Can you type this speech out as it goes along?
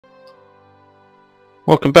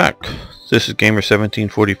Welcome back. This is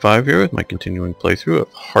Gamer1745 here with my continuing playthrough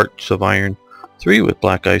of Hearts of Iron 3 with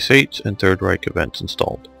Black Ice 8s and Third Reich events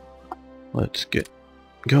installed. Let's get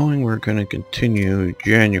going. We're going to continue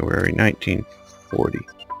January 1940.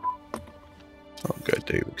 Oh good,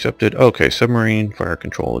 they've accepted. Okay, submarine fire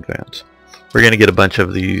control advance. We're going to get a bunch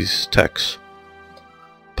of these techs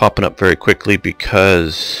popping up very quickly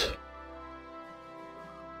because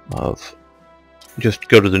of just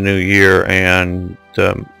go to the new year and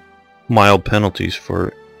mild penalties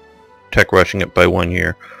for tech rushing it by 1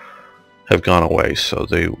 year have gone away, so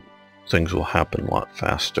things will happen a lot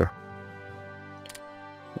faster.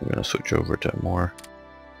 I'm going to switch over to more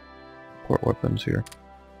port weapons here.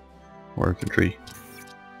 More infantry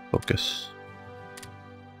focus.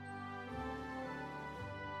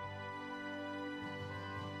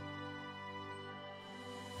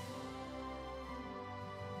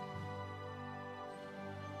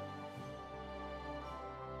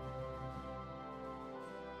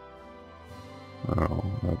 Oh,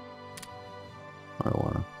 I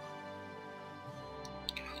want a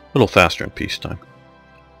little faster in peacetime.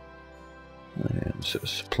 And it says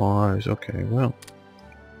supplies. Okay, well,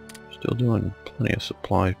 still doing plenty of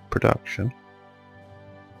supply production.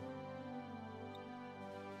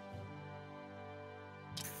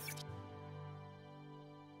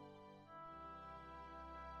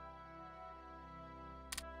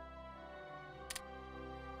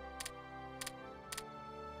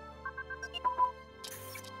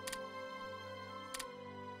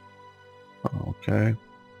 Okay.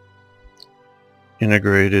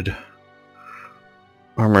 Integrated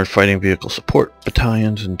armored fighting vehicle support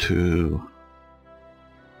battalions into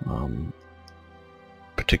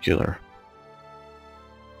particular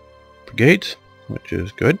brigades, which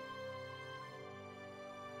is good.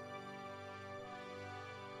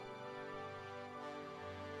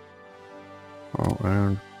 Oh,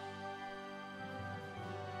 and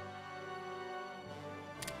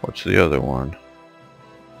what's the other one?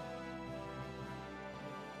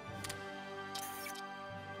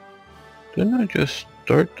 Didn't I just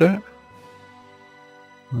start that?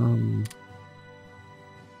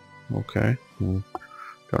 Okay. Don't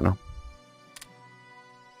know.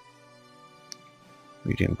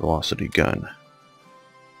 Medium velocity gun.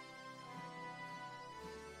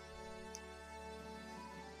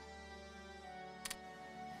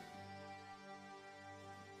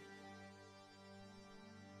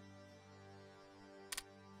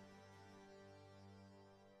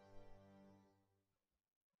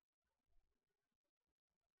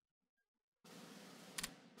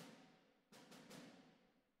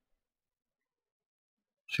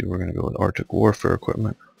 See, we're going to go with Arctic warfare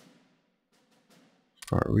equipment.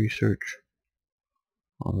 Start research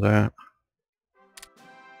on that.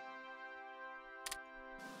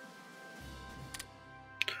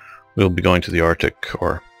 We'll be going to the Arctic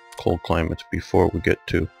or cold climates before we get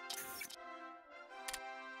to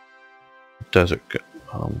desert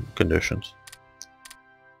conditions.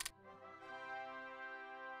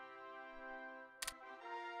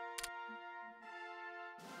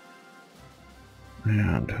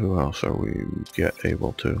 And who else are we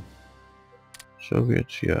able to?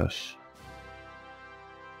 Soviets, yes.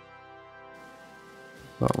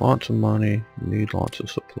 Got lots of money, need lots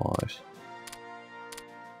of supplies.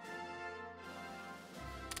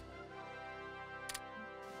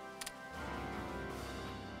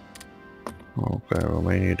 Okay,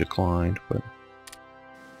 Romania declined, but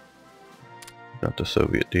got the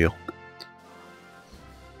Soviet deal.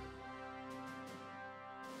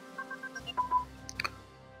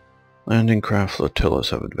 Landing craft flotillas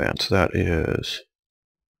have advanced. That is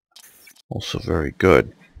also very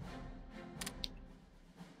good.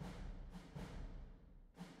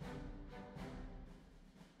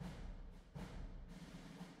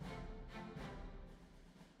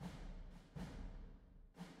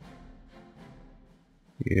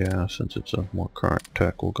 Yeah, since it's a more current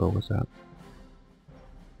tech, we'll go with that.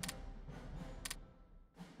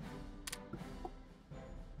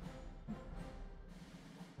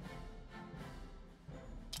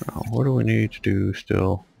 Now, what do we need to do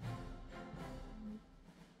still?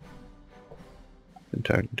 In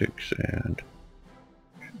tactics and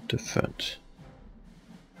defense.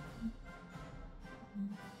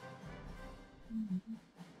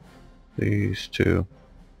 These two.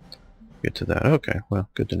 Get to that. Okay, well,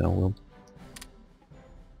 good to know, Will.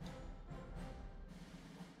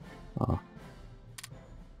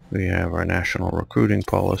 We have our national recruiting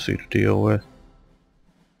policy to deal with.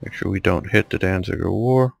 Make sure we don't hit the Danziger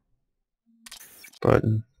War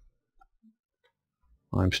button.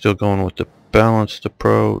 I'm still going with the balanced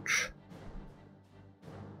approach.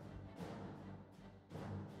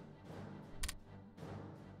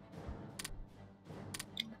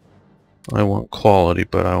 I want quality,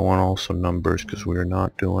 but I want also numbers, because we're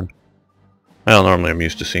not doing... Well, normally I'm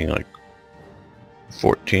used to seeing like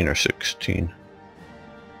 14 or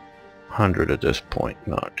 1600 at this point,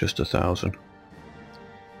 not just 1,000.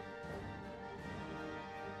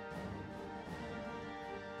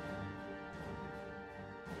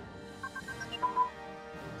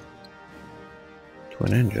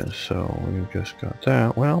 Twin engines, so we've just got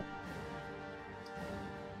that. Well,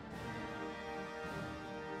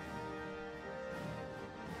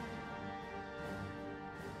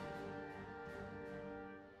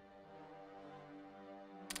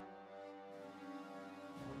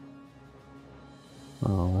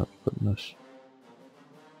 oh, that's putting us...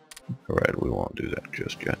 Alright, we won't do that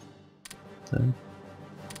just yet. Then.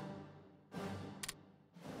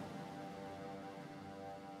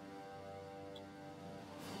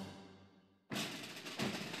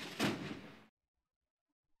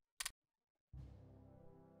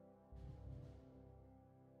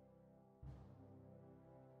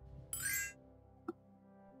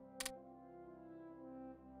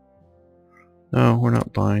 No, we're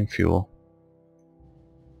not buying fuel.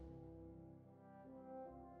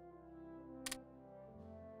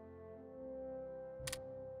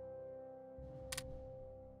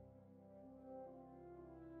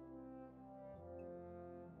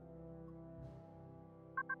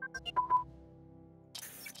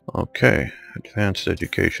 Okay, advanced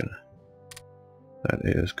education. That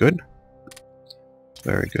is good.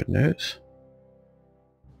 Very good news.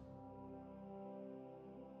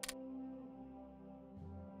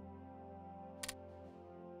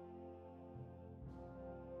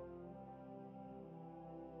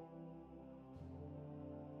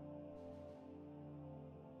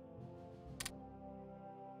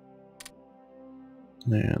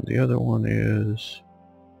 And the other one is...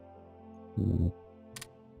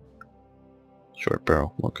 short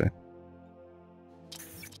barrel, okay.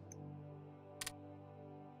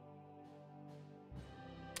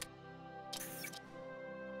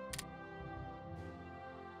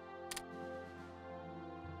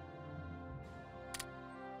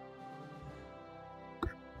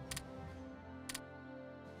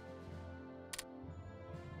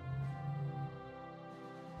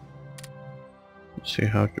 Let's see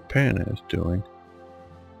how Japan is doing.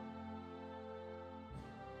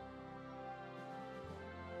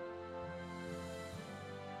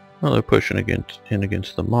 Well, they're pushing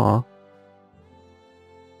against the Ma.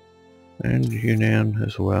 And Yunnan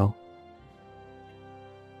as well.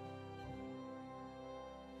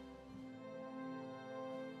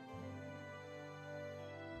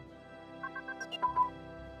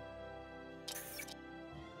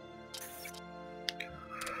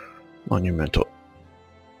 Monumental.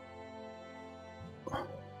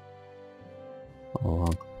 All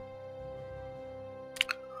along.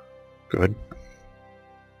 Good.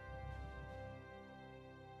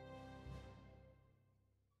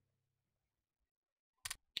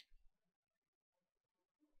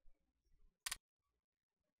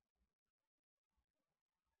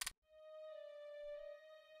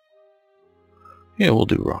 Yeah, we'll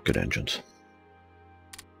do rocket engines.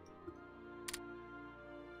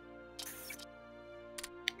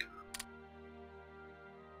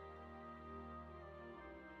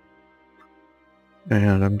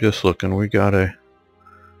 And I'm just looking, we got a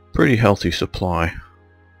pretty healthy supply.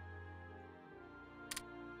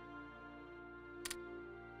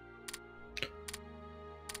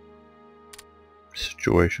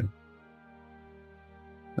 Situation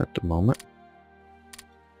at the moment.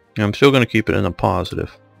 And I'm still going to keep it in the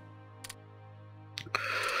positive.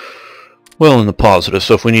 Well, in the positive,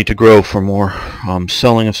 so if we need to grow for more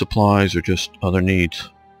selling of supplies or just other needs.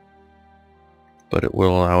 But it will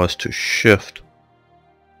allow us to shift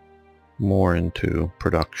more into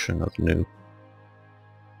production of new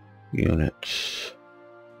units.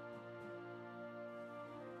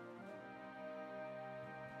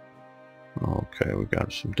 Okay, we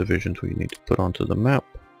got some divisions we need to put onto the map.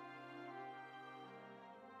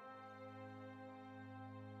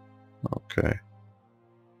 Okay.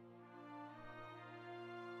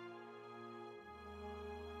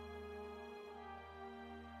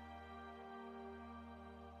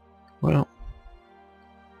 Well,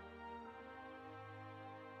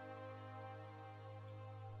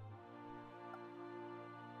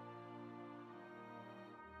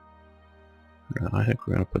 I think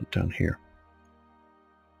we're going to put it down here.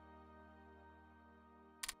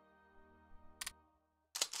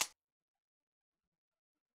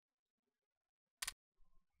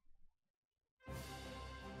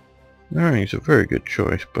 Alright, it's a very good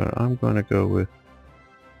choice, but I'm going to go with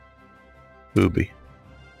Booby.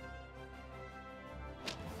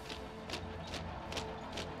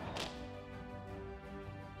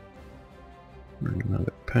 And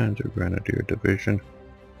another Panzer Grenadier Division.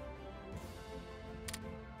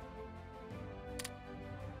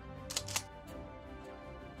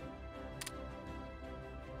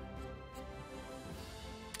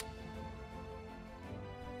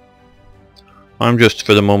 I'm just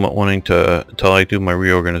for the moment wanting to, until I do my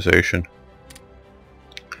reorganization,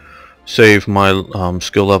 save my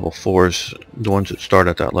skill level 4s, the ones that start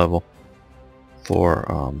at that level,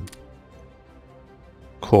 for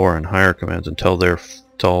corps and higher commands until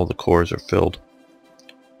all the corps are filled.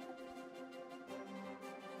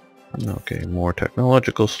 Okay, more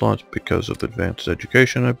technological slots because of advanced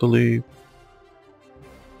education, I believe.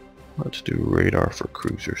 Let's do radar for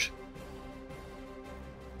cruisers.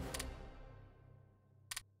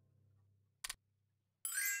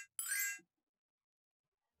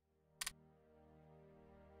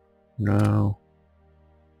 No.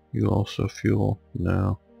 You also fuel?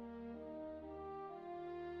 No.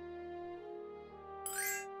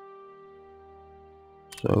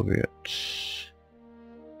 Soviets.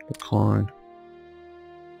 Decline.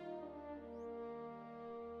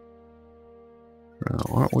 Now,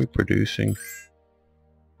 aren't we producing?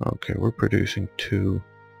 Okay, we're producing 2.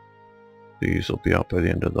 These will be out by the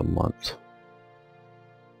end of the month.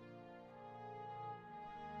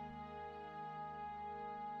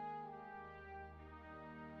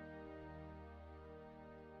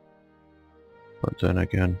 But then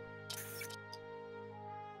again,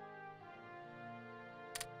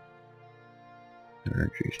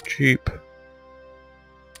 energy's cheap.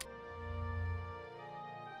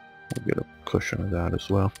 We'll get a cushion of that as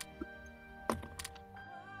well.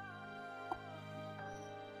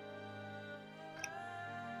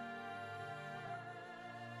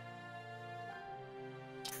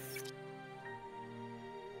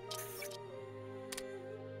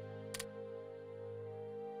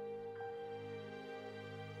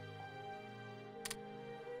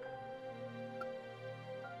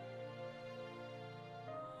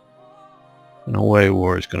 In a way,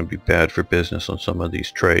 war is going to be bad for business on some of these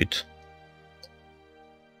trades.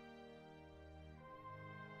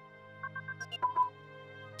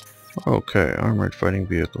 Okay, armored fighting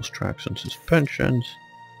vehicles, tracks and suspensions.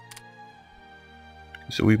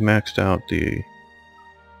 So we've maxed out the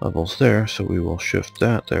levels there, so we will shift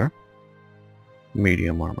that there.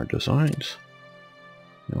 Medium armor designs.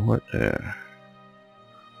 You know what?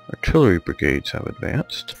 Artillery brigades have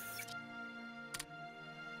advanced.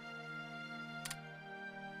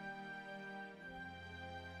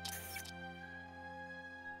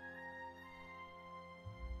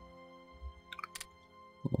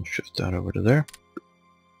 We'll shift that over to there.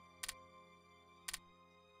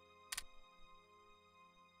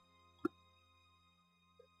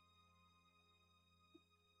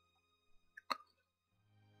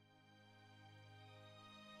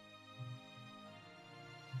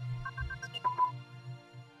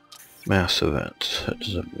 Mass events.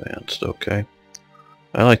 That's advanced. Okay.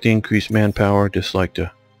 I like the increased manpower. Dislike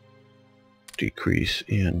the decrease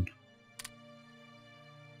in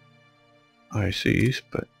ICs,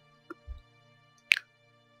 but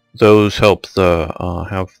those help the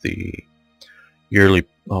have the yearly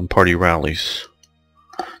party rallies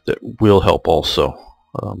that will help also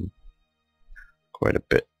quite a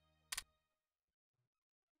bit.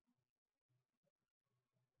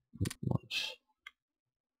 Once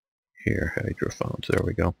here, hydrophones. There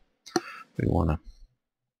we go. We want to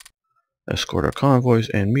escort our convoys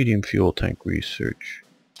and medium fuel tank research,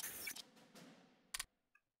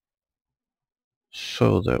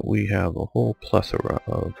 so that we have a whole plethora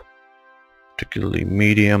of particularly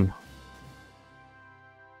medium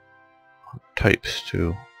types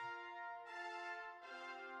too.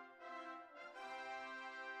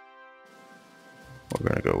 We're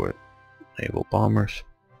going to go with naval bombers.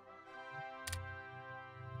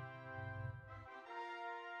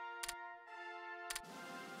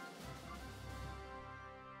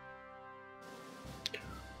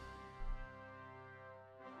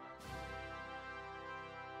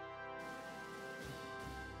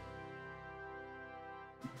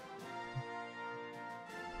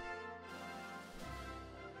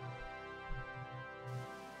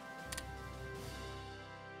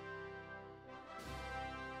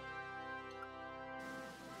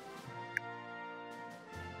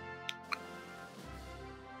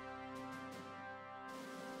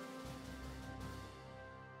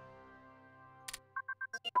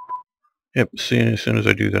 Yep, see, as soon as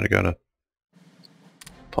I do that I gotta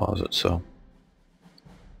pause it, so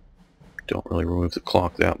don't really remove the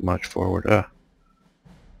clock that much forward.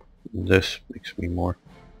 This makes me more.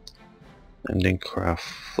 Ending craft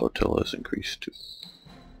flotilla is increased to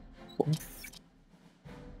 4.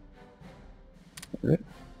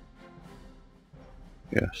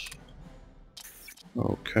 Yes.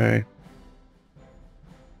 Okay.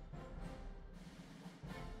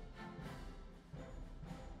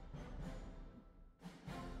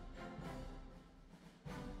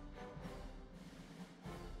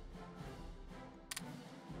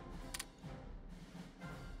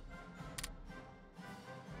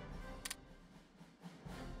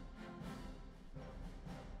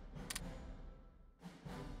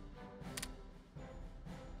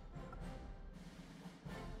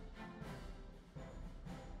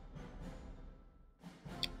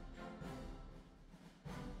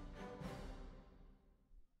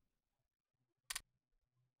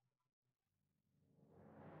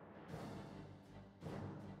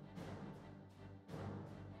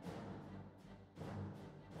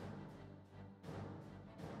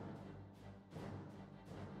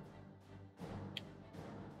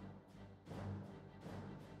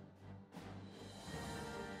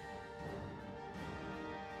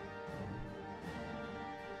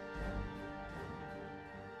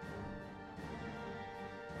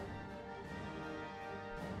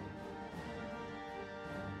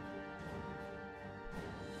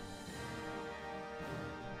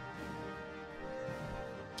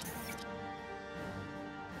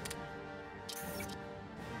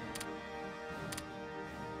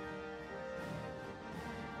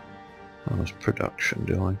 How's production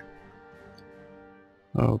doing?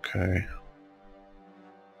 Okay.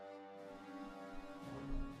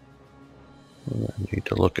 I need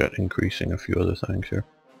to look at increasing a few other things here.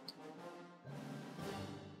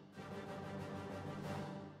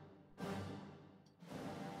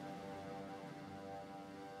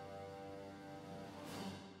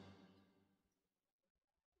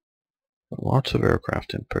 Lots of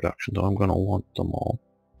aircraft in production, so I'm going to want them all.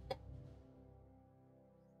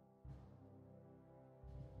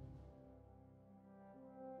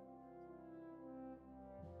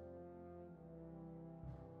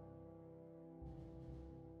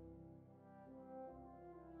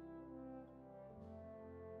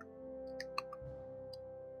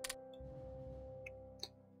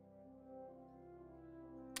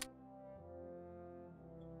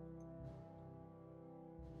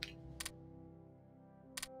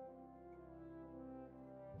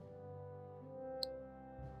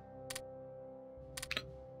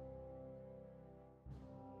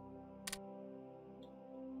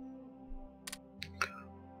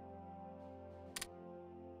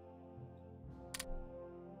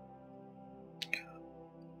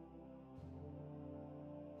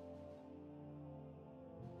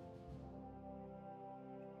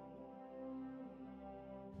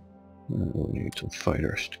 We need some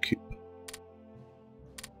fighters to keep.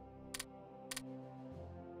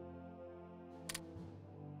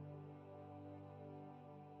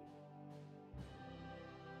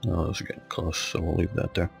 Oh, those are getting close, so we'll leave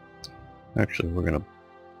that there. Actually, we're going to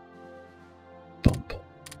bump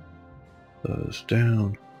those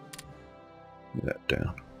down, that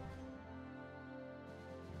down.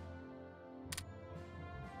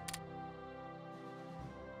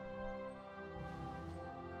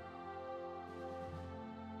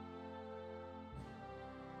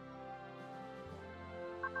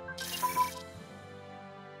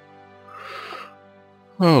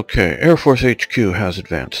 Okay, Air Force HQ has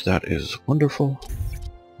advanced. That is wonderful.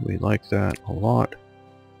 We like that a lot.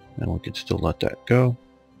 And we can still let that go.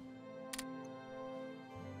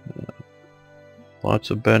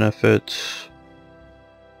 Lots of benefits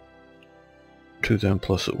to them,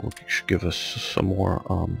 plus it will give us some more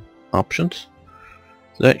options.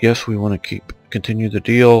 That, yes, we want to continue the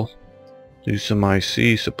deal, do some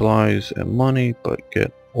IC supplies and money, but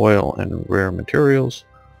get oil and rare materials,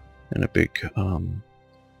 and a big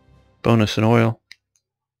bonus in oil,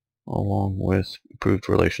 along with improved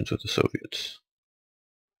relations with the Soviets.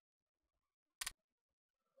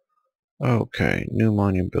 Okay, new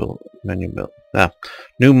monumental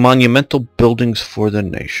buildings for the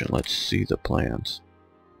nation. Let's see the plans.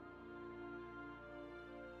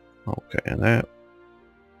 Okay, and that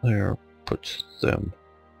there puts them.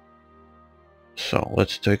 So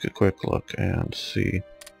let's take a quick look and see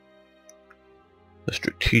the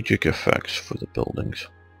strategic effects for the buildings.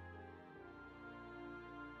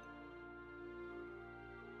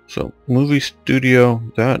 So movie studio,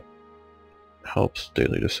 that helps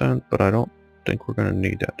daily descent, but I don't think we're going to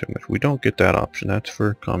need that too much. We don't get that option. That's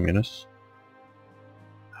for communists.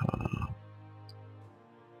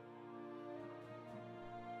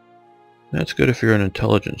 That's good if you're an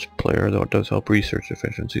intelligence player, though it does help research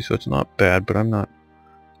efficiency, so it's not bad, but I'm not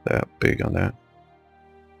that big on that.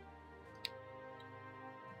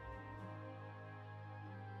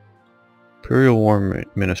 Imperial War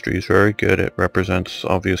Ministry is very good. It represents,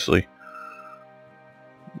 obviously,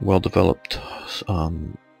 well-developed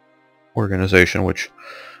organization, which,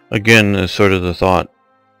 again, is sort of the thought,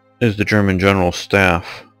 is the German General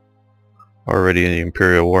Staff already in the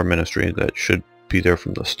Imperial War Ministry? That should be there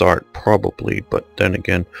from the start, probably, but then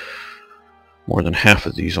again, more than half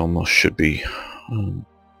of these almost should be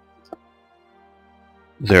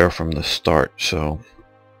there from the start, so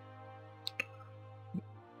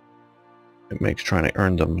it makes trying to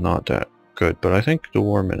earn them not that good. But I think the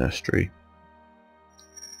War Ministry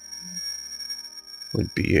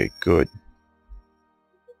would be a good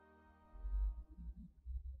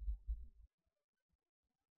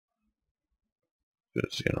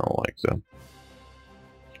because, you know, like the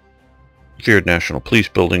Vierjahresplan National Police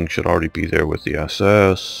Building should already be there with the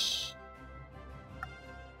SS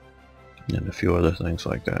and a few other things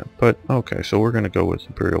like that. But okay, so we're going to go with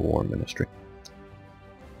Imperial War Ministry.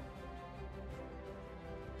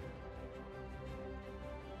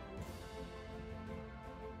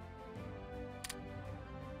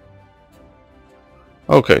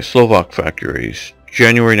 Okay, Slovak factories.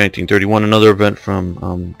 January 1931, another event from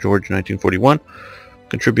George 1941,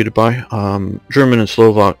 contributed by German and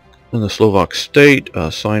Slovak in the Slovak state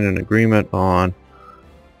signed an agreement on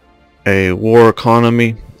a war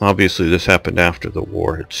economy. Obviously, this happened after the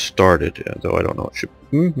war had started, though I don't know. It should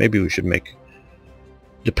maybe we should make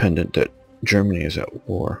dependent that Germany is at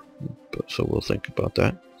war, so we'll think about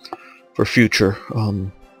that for future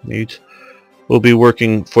needs. We'll be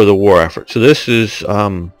working for the war effort. So this is,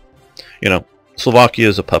 you know, Slovakia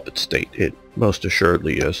is a puppet state. It most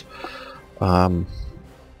assuredly is. And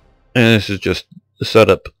this is just the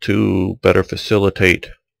setup to better facilitate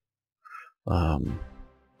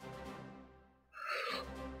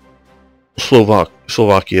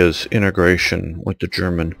Slovakia's integration with the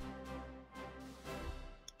German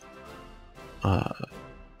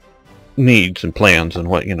needs and plans and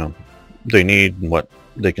what, you know, they need and what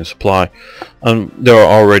they can supply. They're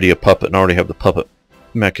already a puppet and already have the puppet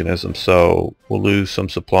mechanism, so we'll lose some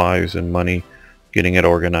supplies and money getting it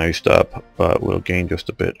organized up, but we'll gain just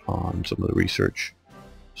a bit on some of the research.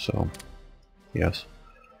 So yes,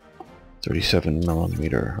 37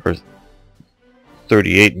 millimeter or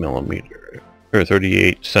 38 millimeter or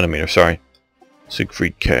 38 centimeter, sorry,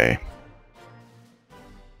 Siegfried K.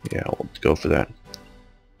 Yeah, we'll go for that.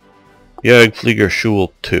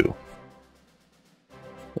 Jagdfliegerschule 2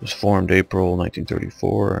 was formed April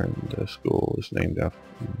 1934, and the school was named after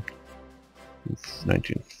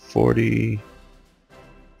 1940.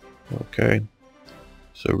 Okay,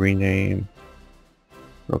 so rename.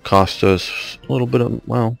 It'll cost us a little bit of,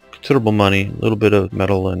 well, considerable money, a little bit of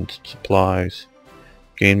metal and supplies.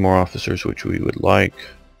 Gain more officers, which we would like,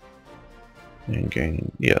 and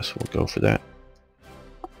gain, yes, we'll go for that.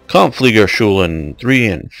 Kampffliegerschulen 3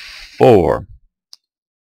 and 4.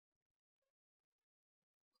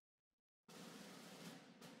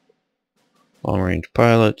 Long-range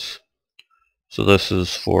pilots. So this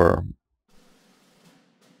is for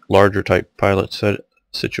larger type pilot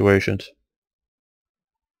situations.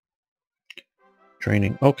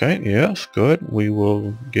 Training. Okay, yes, good. We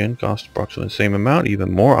will again cost approximately the same amount,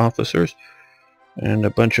 even more officers, and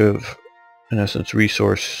a bunch of, in essence,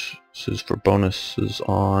 resources for bonuses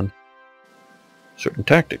on certain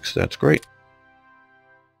tactics. That's great.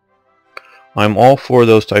 I'm all for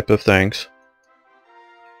those type of things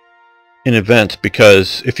in events,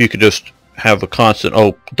 because if you could just have a constant,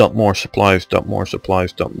 oh, dump more supplies, dump more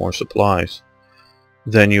supplies, dump more supplies,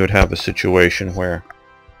 then you would have a situation where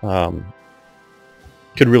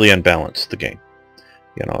could really unbalance the game.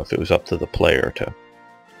 You know, if it was up to the player to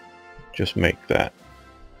just make that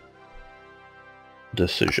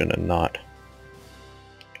decision and not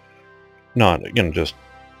you know, just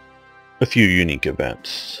a few unique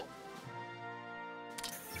events.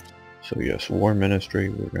 So yes, War Ministry,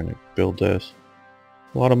 we're going to build this.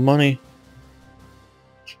 A lot of money,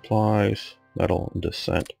 supplies, metal, and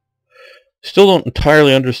descent. Still don't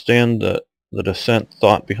entirely understand the dissent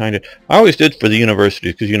thought behind it. I always did for the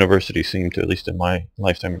universities, because universities seem to, at least in my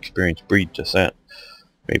lifetime experience, breed dissent.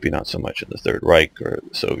 Maybe not so much in the Third Reich or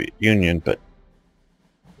the Soviet Union, but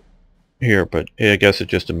here. But I guess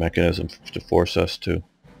it's just a mechanism to force us to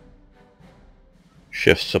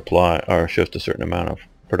shift supply, or shift a certain amount of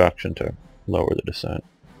production to lower the dissent.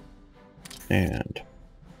 And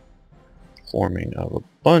forming of a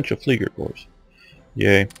bunch of Flieger Corps.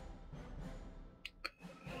 Yay.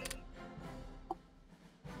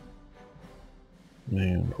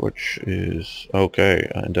 And which is okay,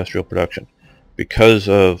 industrial production, because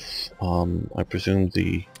of I presume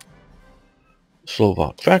the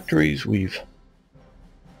Slovak factories. We've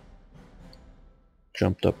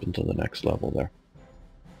jumped up into the next level there.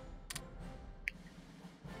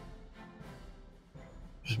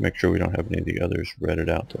 Just make sure we don't have any of the others redded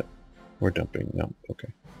out that we're dumping. No, okay.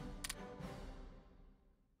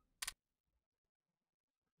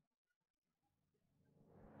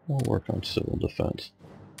 We'll work on civil defense.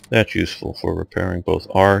 That's useful for repairing both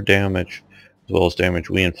our damage as well as damage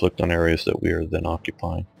we inflict on areas that we are then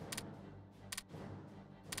occupying.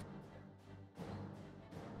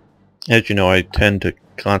 As you know, I tend to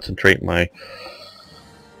concentrate my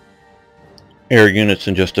air units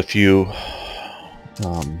in just a few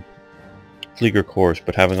Flieger Corps,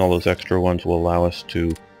 but having all those extra ones will allow us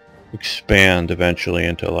to expand eventually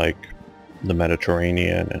into like the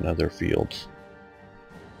Mediterranean and other fields.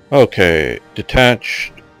 Okay,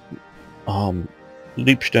 detached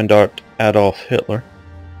Leibstandart Adolf Hitler,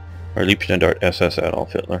 or Leibstandart SS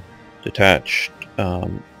Adolf Hitler, detached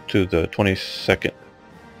to the 22nd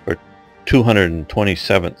or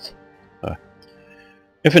 227th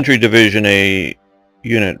Infantry Division, a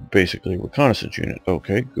unit, basically reconnaissance unit.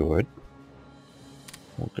 Okay, good.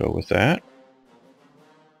 We'll go with that.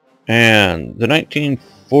 And the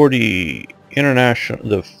 1940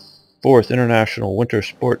 the 4th International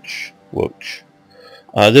Wintersportwoche.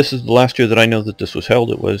 This is the last year that I know that this was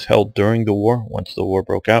held. It was held during the war, once the war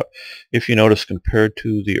broke out. If you notice, compared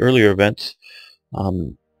to the earlier events,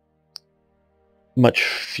 much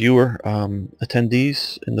fewer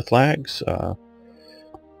attendees in the flags.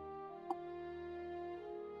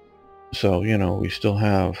 So, you know, we still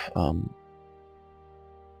have,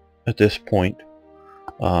 at this point,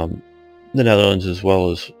 the Netherlands as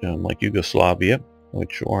well as like Yugoslavia,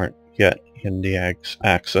 which aren't yet in the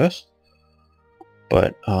Axis,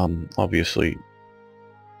 but obviously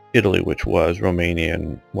Italy, which was, Romania,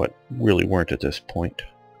 and what really weren't at this point.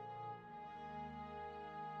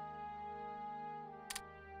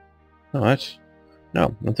 No,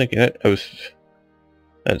 I'm thinking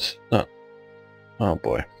that's not, oh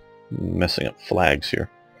boy, I'm messing up flags here.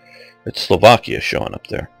 It's Slovakia showing up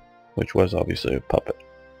there, which was obviously a puppet.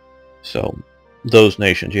 So those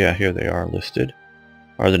nations, yeah, here they are listed,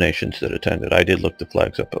 are the nations that attended. I did look the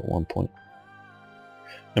flags up at one point.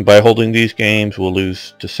 And by holding these games, we'll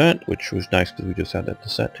lose descent, which was nice because we just had that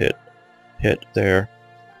descent hit there.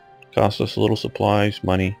 Cost us a little supplies,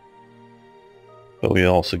 money, but we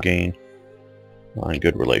also gain on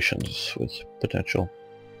good relations with potential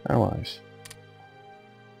allies.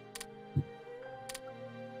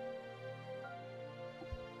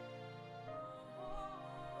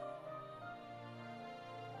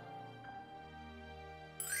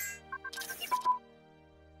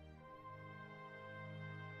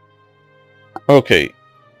 Okay,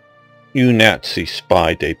 you Nazi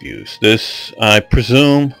spy debuts. This, I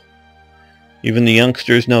presume, even the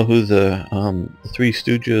youngsters know who the Three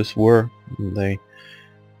Stooges were. They,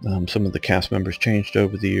 some of the cast members changed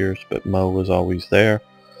over the years, but Moe was always there.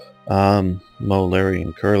 Moe, Larry,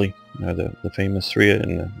 and Curly are the famous three,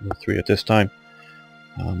 and the three at this time.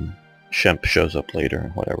 Shemp shows up later,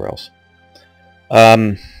 and whatever else.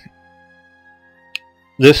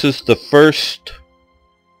 This is the first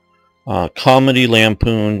comedy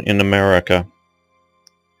lampoon in America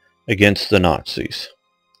against the Nazis.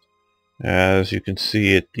 As you can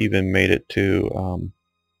see, it even made it to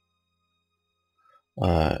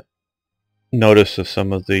notice of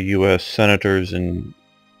some of the U.S. senators in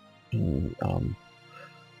the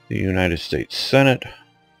United States Senate.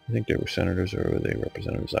 I think they were senators, or were they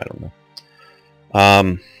representatives? I don't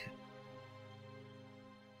know.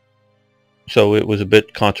 So it was a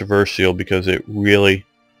bit controversial because it really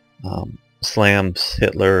slams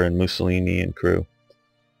Hitler and Mussolini and crew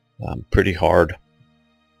pretty hard.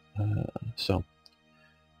 And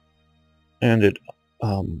it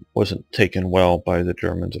wasn't taken well by the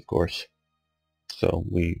Germans, of course. So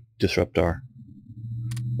we disrupt our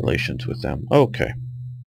relations with them. Okay.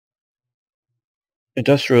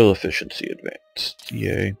 Industrial efficiency advanced.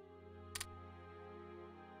 Yay.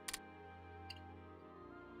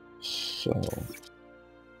 So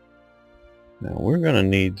now we're going to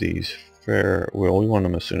need these well, we want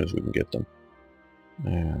them as soon as we can get them.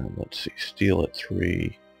 And let's see, steel at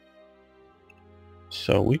 3.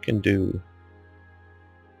 So we can do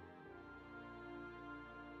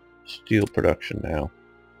steel production now.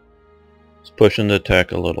 It's pushing the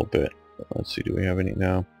tech a little bit. Let's see, do we have any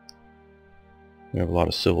now? We have a lot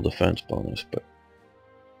of civil defense bonus, but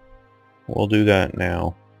we'll do that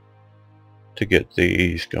now to get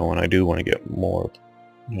these going. I do want to get more,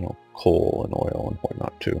 coal and oil and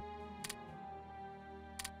whatnot too.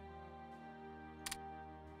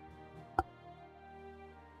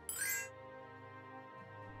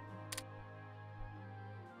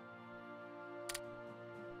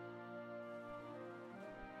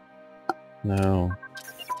 No.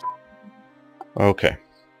 Okay.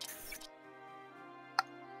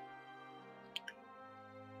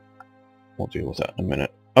 We'll deal with that in a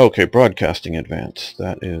minute. Okay, broadcasting advance.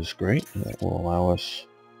 That is great. That will allow us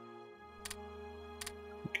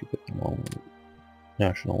to keep it the long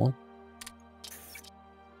national one.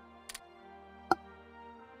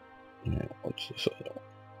 Yeah, what's this other one?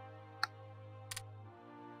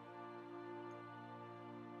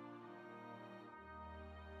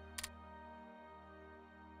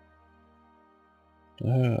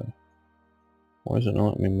 Why isn't it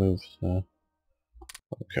letting me move the...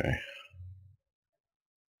 Okay.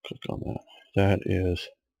 Click on that. That is...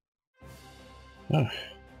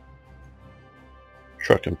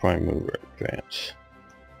 Truck and prime mover advance.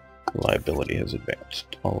 Reliability has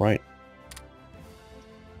advanced. Alright.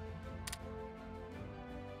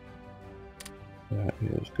 That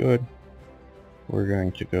is good. We're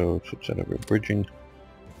going to go to set up a bridging.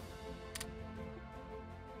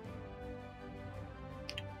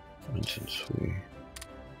 And since we...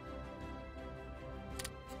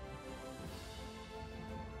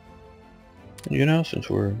 You know, since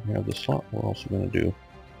we have the slot, we're also going to do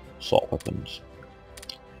assault weapons.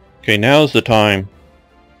 Okay, now's the time.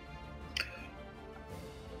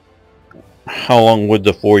 How long would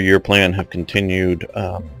the 4-year plan have continued?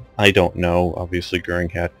 I don't know. Obviously, Goering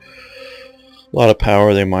had a lot of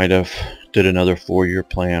power. They might have did another 4-year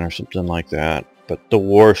plan or something like that. But the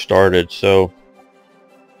war started, so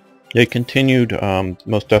they continued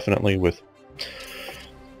most definitely with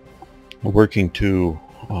working to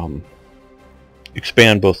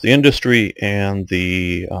expand both the industry and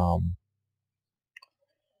the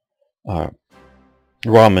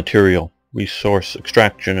raw material resource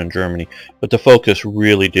extraction in Germany, but the focus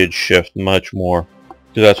really did shift much more,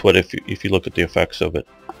 because that's what, if you look at the effects of it,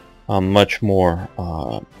 much more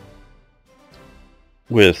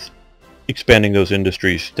with expanding those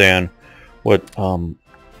industries than what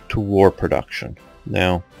to war production.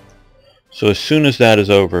 Now, so as soon as that is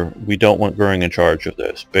over, we don't want Goering in charge of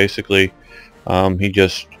this. Basically,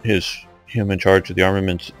 him in charge of the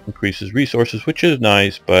armaments increases resources, which is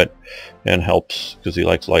nice, and helps, because he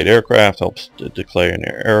likes light aircraft, helps to declare an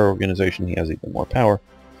air organization. He has even more power.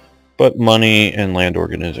 But money and land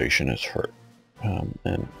organization is hurt,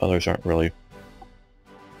 and others aren't really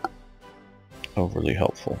overly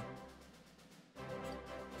helpful.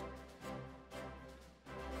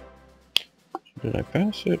 Did I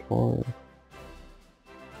pass it, or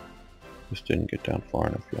just didn't get down far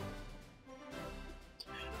enough yet?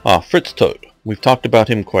 Fritz Todt. We've talked about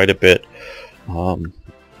him quite a bit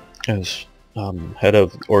as head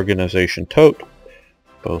of organization Todt,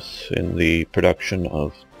 both in the production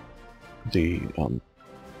of the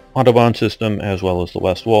Autobahn system as well as the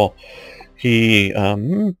West Wall. He,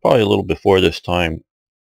 probably a little before this time,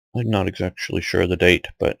 I'm not exactly sure the date,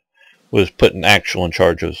 but was put in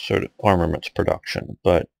charge of sort of armaments production.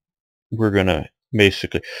 But we're going to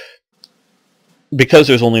basically, because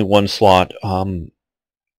there's only one slot,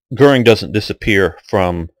 Goering doesn't disappear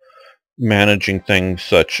from managing things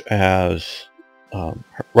such as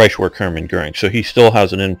Reichswehr Hermann Goering. So he still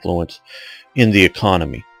has an influence in the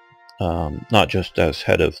economy, not just as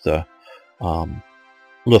head of the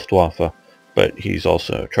Luftwaffe, but he's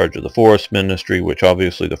also in charge of the Forest Ministry, which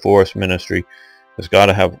obviously the Forest Ministry has got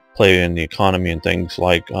to play in the economy and things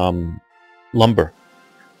like lumber,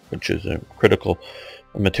 which is a critical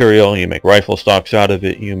material. You make rifle stocks out of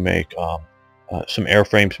it. You make some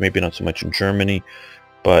airframes, maybe not so much in Germany,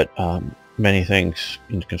 but many things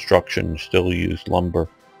in construction still use lumber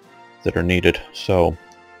that are needed. So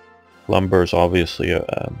lumber is obviously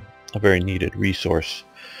a very needed resource.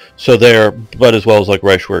 So there, but as well as like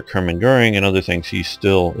Reichswehr Hermann Goering and other things, he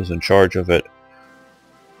still is in charge of it.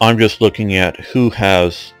 I'm just looking at who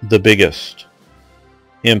has the biggest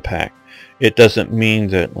impact. It doesn't mean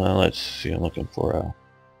that, well, let's see, I'm looking for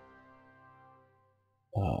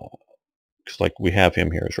because like we have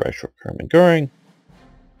him here as Reichswehr Hermann Goering.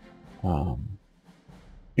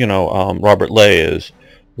 Robert Ley is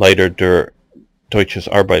Leiter der Deutsches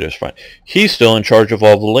Arbeitersverein. He's still in charge of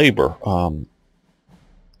all the labor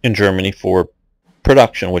in Germany for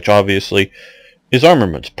production, which obviously is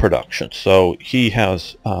armaments production. So he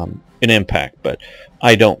has an impact, but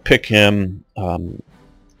I don't pick him.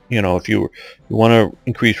 If you want to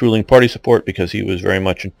increase ruling party support, because he was very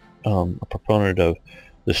much a proponent of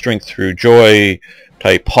the strength through joy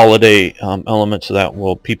type holiday elements, so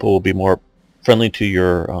that people will be more friendly to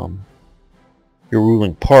your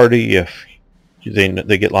ruling party if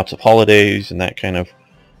they get lots of holidays and that kind of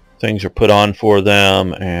things are put on for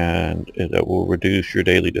them, and that will reduce your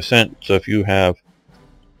daily dissent. So if you have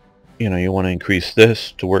you know, you want to increase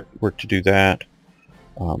this to work to do that.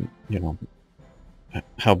 You know,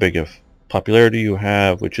 how big of popularity you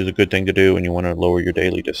have, which is a good thing to do when you want to lower your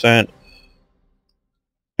daily descent.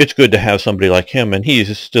 It's good to have somebody like him, and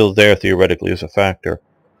he's still there theoretically as a factor.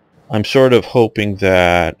 I'm sort of hoping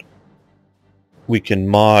that we can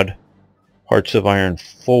mod Hearts of Iron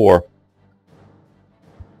 4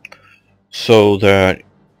 so that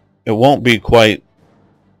it won't be quite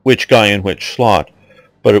which guy in which slot,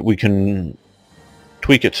 but we can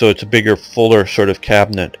tweak it so it's a bigger, fuller sort of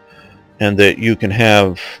cabinet, and that you can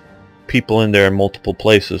have people in there in multiple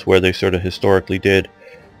places where they sort of historically did,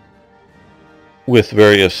 with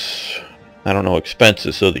various, I don't know,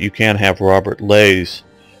 expenses, so that you can have Robert Lay's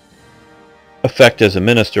effect as a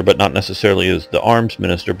minister, but not necessarily as the arms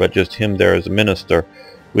minister, but just him there as a minister,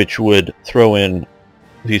 which would throw in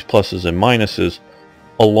these pluses and minuses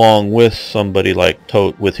along with somebody like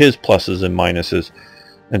Tote with his pluses and minuses,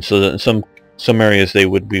 and so that in some areas they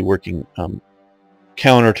would be working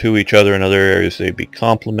counter to each other, in other areas they'd be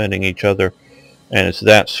complementing each other, and it's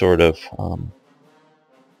that sort of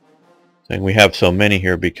thing. We have so many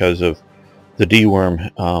here because of the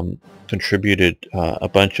D-worm contributed a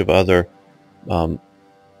bunch of other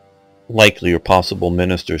likely or possible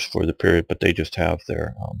ministers for the period, but they just have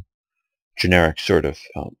their generic sort of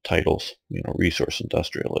titles, you know, resource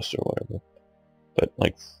industrialist or whatever. But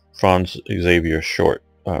like Franz Xavier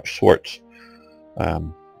Schwartz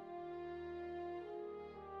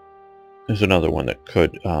is another one that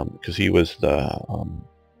could, because he was the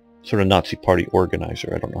sort of Nazi party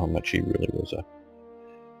organizer. I don't know how much he really was a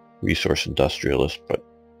resource industrialist, but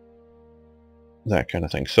that kind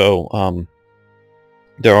of thing. So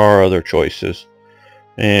there are other choices,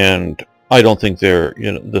 and I don't think they're,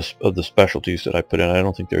 you know, of the specialties that I put in, I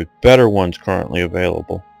don't think there's better ones currently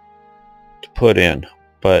available to put in,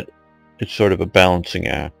 but it's sort of a balancing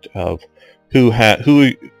act of who.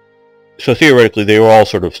 So theoretically they were all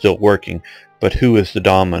sort of still working, but who is the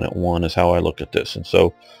dominant one is how I look at this. And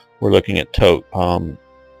so we're looking at Tote, more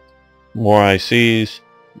ICs,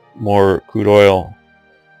 more crude oil,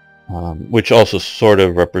 which also sort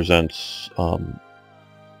of represents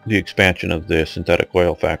the expansion of the synthetic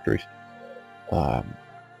oil factories.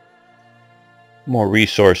 More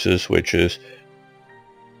resources, which is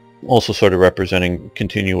also sort of representing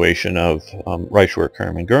continuation of Reich's work,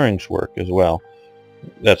 Hermann Goering's work as well.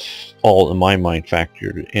 That's all in my mind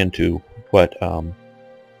factored into what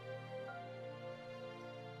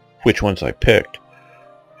which ones I picked.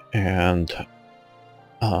 And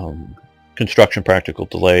construction practical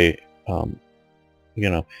delay, you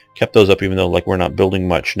know, kept those up, even though like we're not building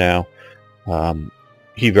much now.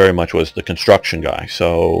 He very much was the construction guy,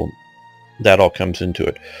 so that all comes into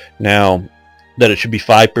it. Now that it should be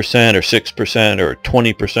 5% or 6% or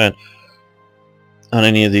 20% on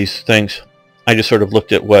any of these things, I just sort of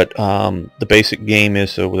looked at what the basic game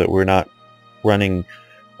is, so that we're not running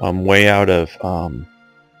way out of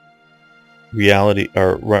reality,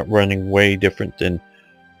 or running way different than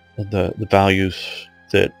the values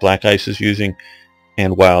that Black Ice is using,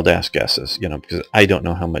 and wild ass guesses, you know, because I don't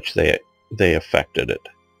know how much they affected it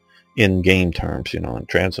in game terms, you know, and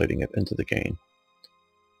translating it into the game.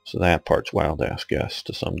 So that part's wild ass guess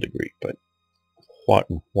to some degree, but what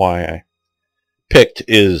and why I picked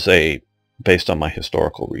is based on my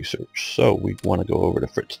historical research. So we want to go over to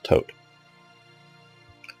Fritz Todt.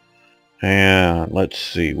 And let's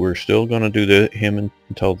see, we're still going to do him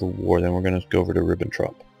until the war, then we're going to go over to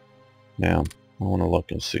Ribbentrop. Now, I want to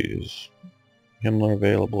look and see, is Himmler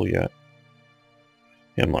available yet?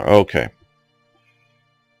 Himmler, okay.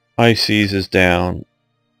 ICs is down.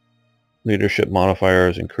 Leadership modifier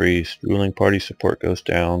is increased. Ruling party support goes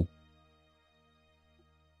down.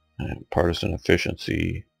 And partisan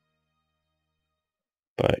efficiency.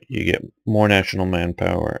 But you get more national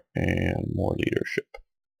manpower and more leadership.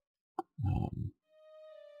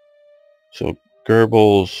 So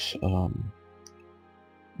Goebbels,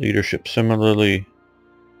 leadership similarly.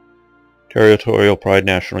 Territorial pride,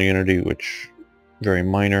 national unity, which very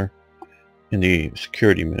minor in the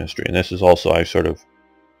security ministry. And this is also, I sort of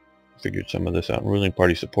figured some of this out. Ruling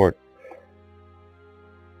party support.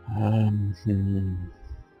 I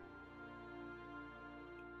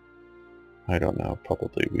don't know.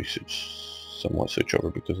 Probably we should somewhat switch over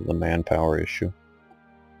because of the manpower issue.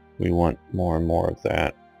 We want more and more of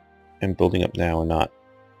that, and building up now and not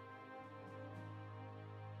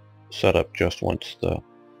set up just once the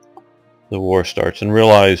war starts. And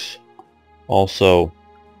realize also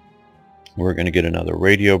we're going to get another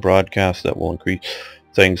radio broadcast that will increase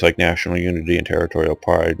things like national unity and territorial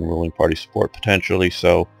pride and ruling party support potentially.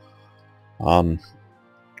 So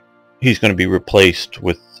he's going to be replaced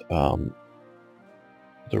with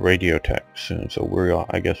the radio tech soon. So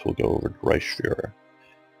I guess we'll go over to Reich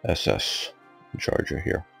SS in charge of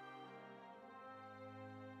here.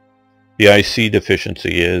 The IC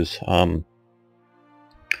deficiency is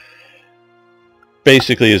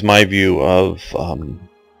basically is my view of,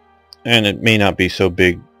 and it may not be so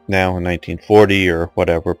big now in 1940 or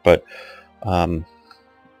whatever, but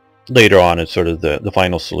later on it's sort of the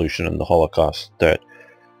final solution in the Holocaust that,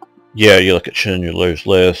 yeah, you look at Schindler's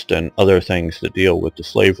List and other things that deal with the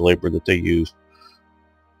slave labor that they used,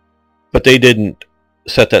 but they didn't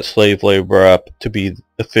set that slave labor up to be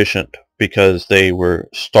efficient because they were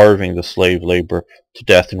starving the slave labor to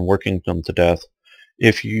death and working them to death.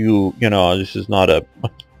 If you know, this is not a, I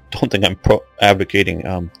don't think I'm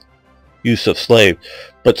advocating use of slave,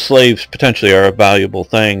 but slaves potentially are a valuable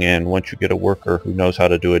thing, and once you get a worker who knows how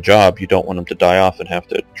to do a job, you don't want them to die off and have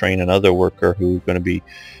to train another worker who's going to be,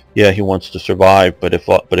 yeah, he wants to survive, but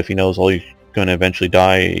if he knows he's going to eventually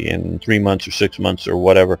die in 3 months or 6 months or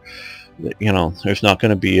whatever, you know, there's not going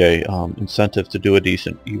to be a incentive to do a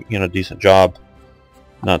decent job.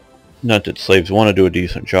 Not that slaves want to do a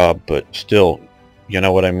decent job, but still, you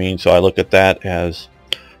know what I mean. So I look at that as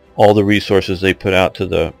all the resources they put out to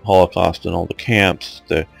the Holocaust and all the camps,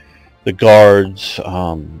 the guards,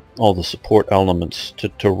 all the support elements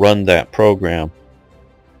to run that program.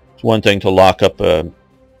 It's one thing to lock up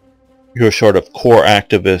your sort of core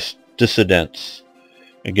activist dissidents.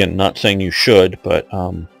 Again, not saying you should, but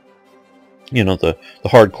you know, the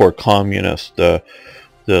hardcore communists, the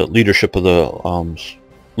leadership of the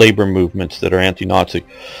labor movements that are anti-Nazi.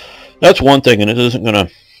 That's one thing, and it isn't going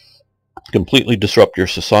to completely disrupt your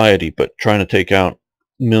society, but trying to take out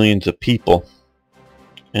millions of people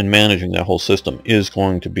and managing that whole system is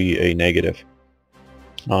going to be a negative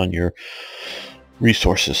on your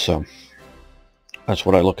resources. So that's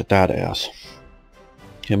what I look at that as.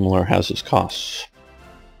 Himmler has his costs.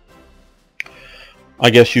 I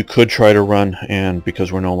guess you could try to run, and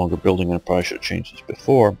because we're no longer building it, I probably should have changed this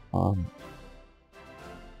before. And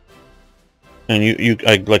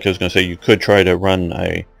like I was going to say, you could try to run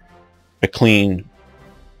a clean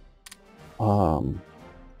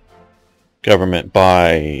government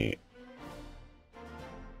by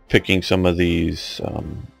picking some of these,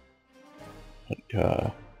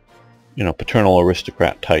 you know, paternal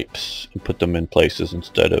aristocrat types and put them in places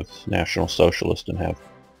instead of National Socialist, and have,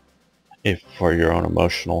 if for your own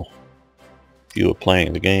emotional view of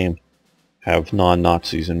playing the game, have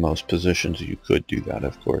non-Nazis in most positions. You could do that,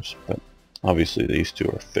 of course, but obviously these two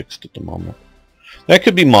are fixed at the moment. That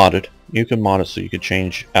could be modded. You can mod it so you could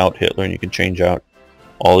change out Hitler, and you can change out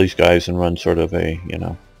all these guys and run sort of a, you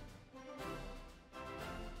know,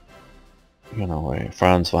 a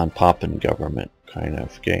Franz von Papen government kind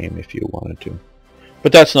of game if you wanted to.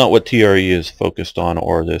 But that's not what TRE is focused on,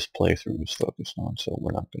 or this playthrough is focused on, so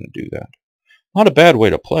we're not going to do that. Not a bad way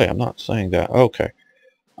to play, I'm not saying that. Okay.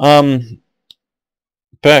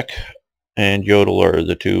 Beck and Yodel are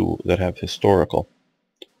the two that have historical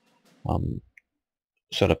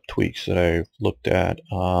setup tweaks that I've looked at.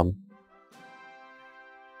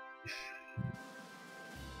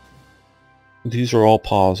 These are all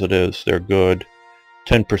positives, they're good.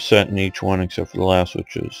 10% in each one except for the last,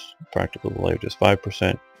 which is practical the latest.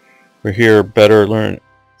 5%. We're here, better learn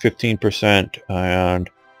 15%, and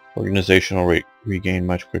organizational rate regain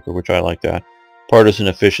much quicker, which I like that. Partisan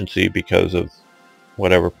efficiency because of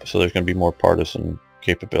whatever, so there's going to be more partisan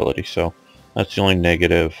capability, so that's the only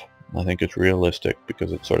negative. I think it's realistic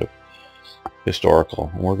because it's sort of historical,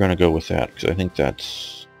 and we're going to go with that because I think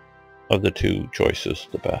that's, of the two choices,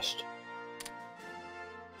 the best.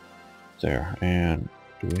 There. And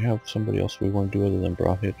do we have somebody else we want to do other than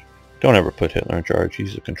Brahich? Don't ever put Hitler in charge.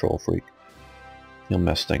 He's a control freak. He'll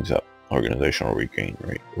mess things up. Organizational regain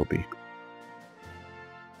rate will be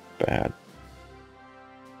bad.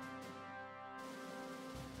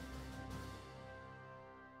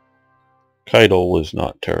 Keitel was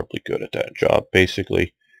not terribly good at that job.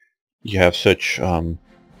 Basically, you have such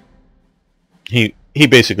he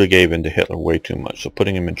basically gave in to Hitler way too much. So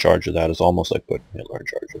putting him in charge of that is almost like putting Hitler in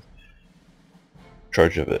charge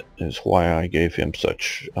of it, is why I gave him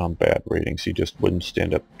such bad ratings. He just wouldn't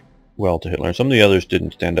stand up well to Hitler. Some of the others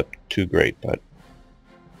didn't stand up too great, but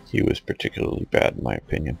he was particularly bad in my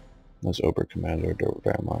opinion as Oberkommandeur der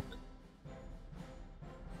Wehrmacht.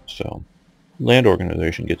 So land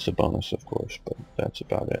organization gets a bonus, of course, but that's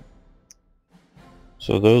about it.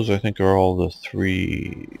 So those, I think, are all the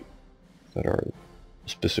three that are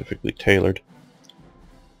specifically tailored.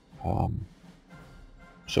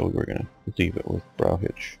 So we're going to leave it with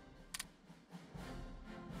Brauhitsch.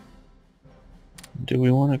 Do we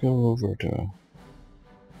want to go over to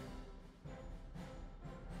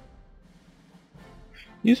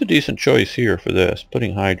He's a decent choice here for this,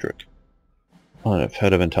 putting Heydrich on as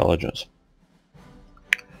head of intelligence.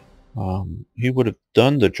 He would have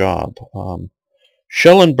done the job.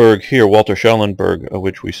 Schellenberg here, Walter Schellenberg,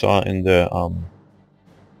 which we saw in the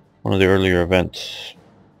one of the earlier events,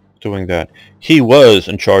 doing that. He was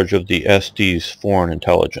in charge of the SD's foreign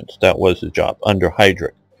intelligence. That was his job under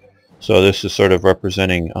Heydrich. So this is sort of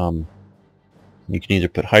representing. You can either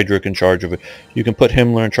put Heydrich in charge of it. You can put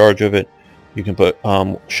Himmler in charge of it. You can put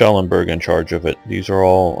Schellenberg in charge of it. These are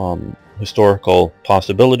all historical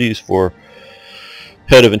possibilities for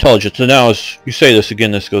head of intelligence. So now, as you say this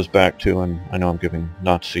again, this goes back to, and I know I'm giving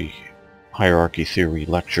Nazi hierarchy theory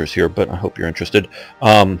lectures here, but I hope you're interested.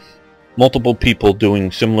 Multiple people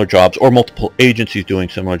doing similar jobs, or multiple agencies doing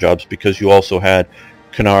similar jobs, because you also had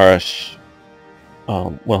Canaris,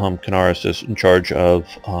 Wilhelm Canaris is in charge of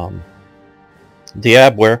the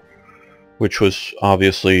Abwehr, which was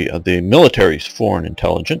obviously the military's foreign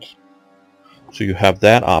intelligence. So you have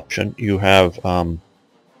that option. You have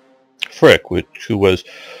Frick, who was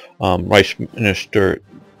Reich Minister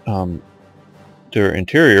der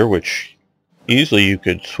Interior, which easily you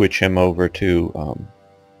could switch him over to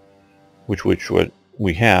which what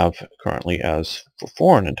we have currently as for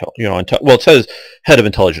foreign intelligence. Well, it says head of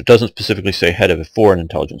intelligence. It doesn't specifically say head of foreign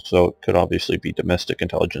intelligence, so it could obviously be domestic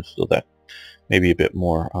intelligence. So that may be a bit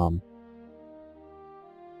more.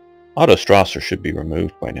 Otto Strasser should be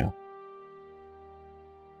removed by now.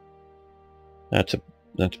 That's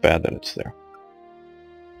bad that it's there.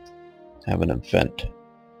 Have an event.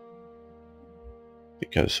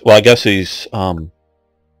 Because, well, I guess he's, I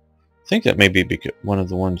think that may be one of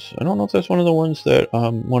the ones, I don't know if that's one of the ones that,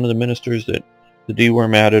 one of the ministers that the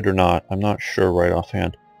D-worm added or not. I'm not sure right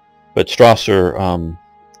offhand. But Strasser,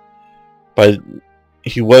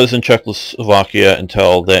 he was in Czechoslovakia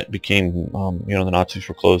until that became, the Nazis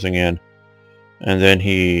were closing in. And then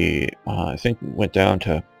he, I think, went down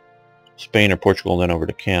to Spain or Portugal and then over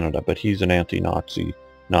to Canada. But he's an anti-Nazi,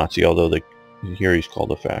 although here he's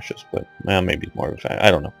called a fascist. But maybe he's more of a fascist. I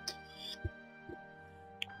don't know.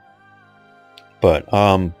 But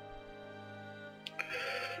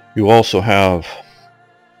you also have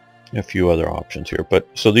a few other options here. But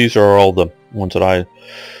so these are all the ones that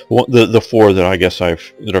the four that I guess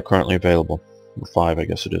that are currently available. Or five, I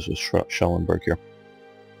guess it is, with Schellenberg here.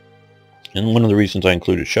 And one of the reasons I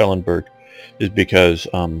included Schellenberg is because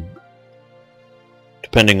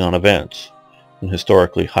depending on events, and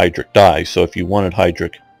historically Heydrich dies. So if you wanted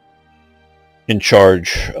Heydrich in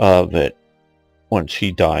charge of it, once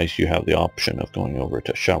he dies, you have the option of going over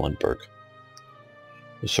to Schellenberg.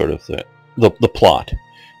 It's sort of the plot.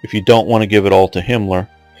 If you don't want to give it all to Himmler,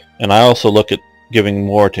 and I also look at giving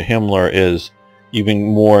more to Himmler is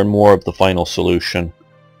giving more and more of the final solution.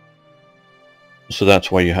 So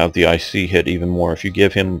that's why you have the IC hit even more. If you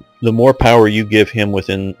give him, the more power you give him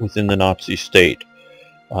within the Nazi state,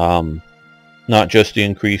 not just the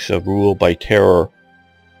increase of rule by terror,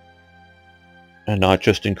 and not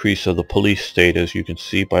just increase of the police state, as you can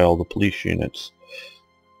see by all the police units,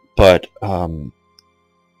 but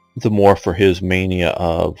the more for his mania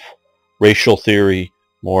of racial theory,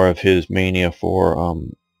 more of his mania for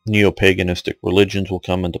neo-paganistic religions will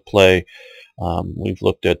come into play. We've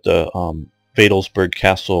looked at the Wedelsburg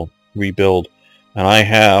Castle rebuild, and I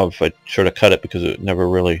sort of cut it because it never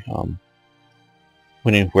really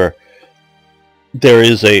went anywhere. There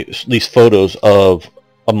is at least photos of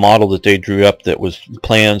a model that they drew up that was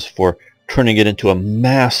plans for turning it into a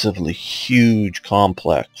massively huge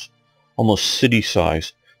complex, almost city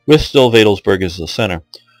size, with still Wedelsburg as the center.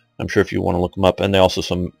 I'm sure if you want to look them up, and also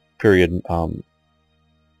some period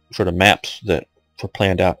sort of maps that were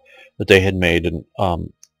planned out that they had made, and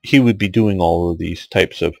he would be doing all of these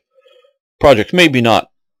types of projects. Maybe not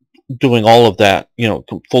doing all of that,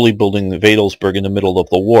 fully building the Wedelsburg in the middle of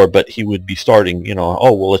the war, but he would be starting,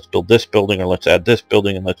 oh, well, let's build this building, or let's add this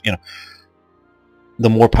building, and let's, the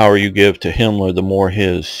more power you give to Himmler, the more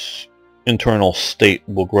his internal state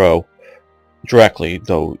will grow directly,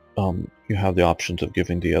 though you have the options of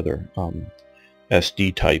giving the other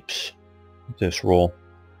SD types this role.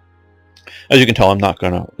 As you can tell, I'm not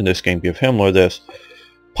going to, in this game, give Himmler this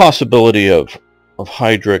possibility of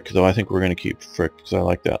Heydrich, though I think we're going to keep Frick, because I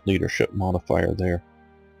like that leadership modifier there.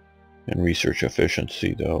 And research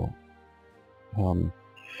efficiency, though.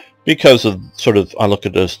 Because of sort of, I look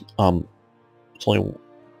at this, it's only,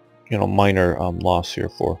 minor loss here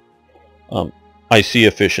for IC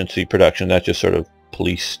efficiency production. That's just sort of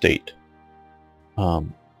police state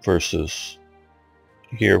versus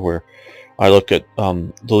here where I look at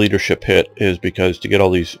the leadership hit is because to get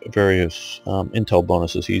all these various intel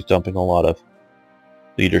bonuses, he's dumping a lot of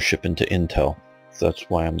leadership into intel. That's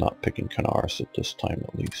why I'm not picking Canaris at this time,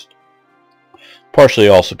 at least. Partially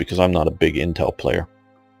also because I'm not a big Intel player.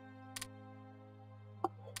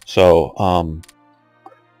 So,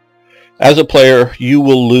 as a player, you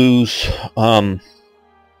will lose the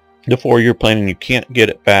 4-year plan, and you can't get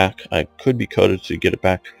it back. I could be coded so you get it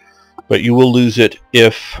back, but you will lose it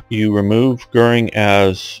if you remove Goering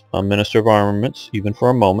as a Minister of Armaments, even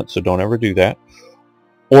for a moment, so don't ever do that.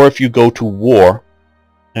 Or if you go to war,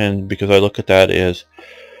 and because I look at that as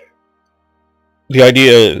the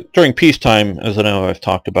idea during peacetime, as I know I've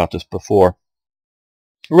talked about this before,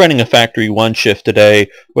 running a factory 1 shift a day,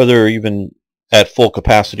 whether even at full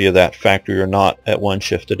capacity of that factory or not at 1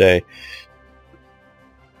 shift a day,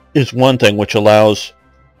 is one thing which allows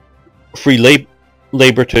free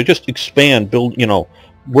labor to just expand, build,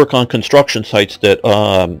 work on construction sites that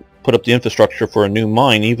put up the infrastructure for a new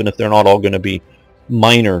mine, even if they're not all going to be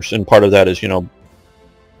miners. And part of that is, and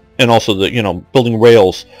also the, building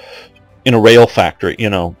rails in a rail factory,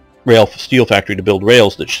 rail steel factory to build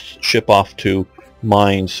rails that ship off to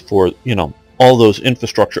mines for, all those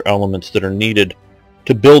infrastructure elements that are needed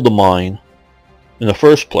to build the mine in the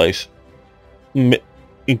first place.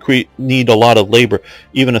 Need a lot of labor,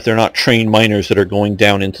 even if they're not trained miners that are going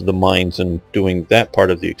down into the mines and doing that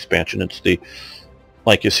part of the expansion. It's the,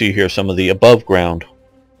 like you see here, some of the above ground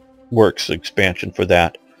works expansion for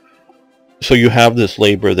that. So you have this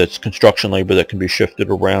labor that's construction labor that can be shifted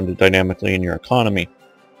around dynamically in your economy.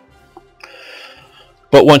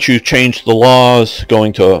 But once you change the laws,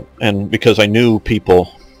 and because I knew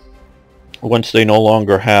people, once they no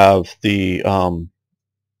longer have the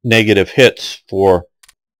negative hits for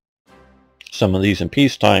some of these in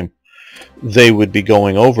peacetime, they would be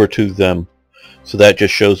going over to them. So that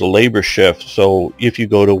just shows a labor shift. So if you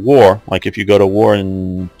go to war, like if you go to war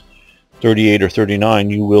in 38 or 39,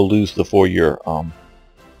 you will lose the 4-year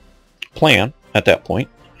plan at that point.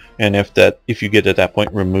 And if you get at that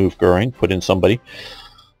point, remove Goering, put in somebody,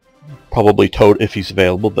 probably Todt if he's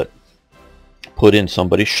available, but put in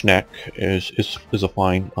somebody. Schneck is a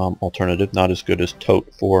fine alternative, not as good as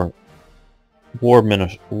Todt for war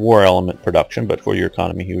element production, but for your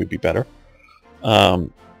economy he would be better.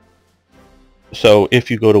 So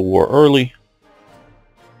if you go to war early,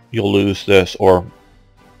 you'll lose this, or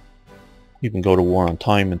you can go to war on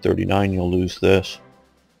time in 39, you'll lose this.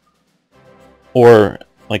 Or,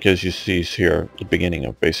 like as you see here,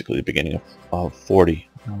 basically the beginning of 40,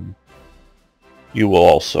 you will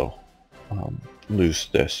also lose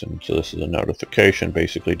this. And so this is a notification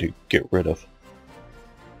basically to get rid of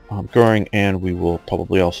Goering, and we will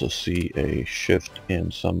probably also see a shift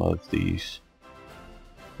in some of these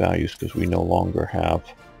values because we no longer have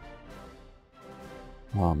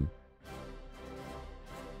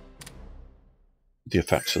the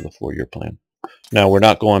effects of the 4-year plan. Now we're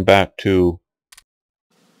not going back to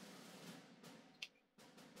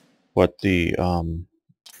what the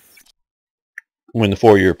when the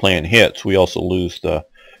 4-year plan hits, we also lose the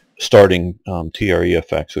starting TRE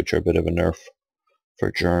effects, which are a bit of a nerf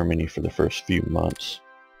for Germany for the first few months.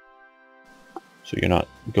 So you're not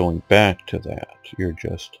going back to that, you're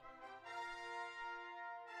just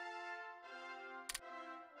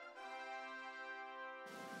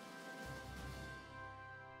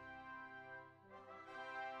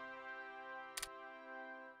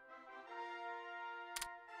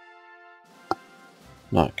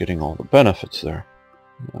not getting all the benefits there.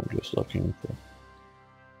 I'm just looking for...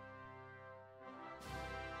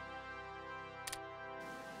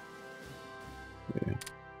 Yeah.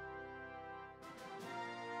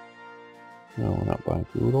 No, we're not buying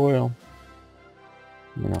crude oil.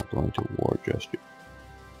 We're not going to war just yet.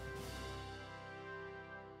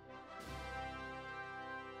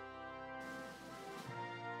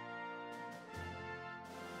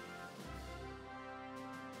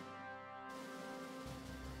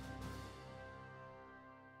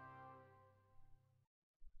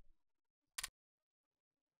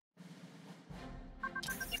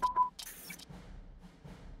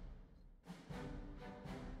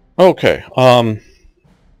 Okay,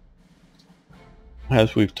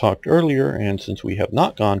 as we've talked earlier, and since we have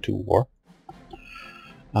not gone to war,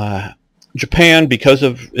 Japan, because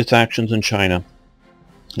of its actions in China,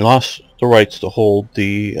 lost the rights to hold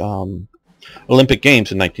the Olympic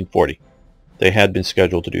Games in 1940. They had been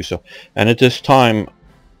scheduled to do so. And at this time,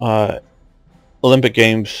 Olympic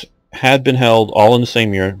Games had been held all in the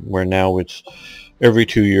same year, where now it's every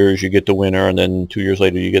 2 years you get the winner, and then 2 years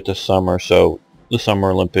later you get the summer. So the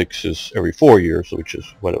Summer Olympics is every 4 years, which is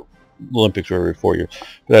what Olympics are every 4 years.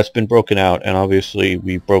 But that's been broken out, and obviously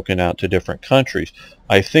we've broken out to different countries.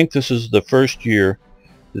 I think this is the first year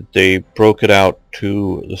that they broke it out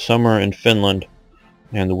to the summer in Finland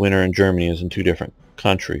and the winter in Germany is in 2 different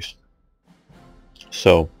countries.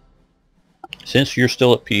 So since you're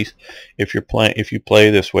still at peace, if you play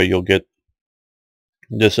this way, you'll get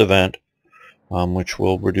this event, which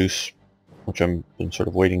will reduce, which I've been sort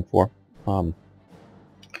of waiting for,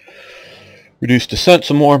 reduce dissent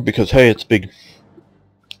some more, because hey, it's big.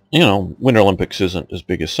 You know, Winter Olympics isn't as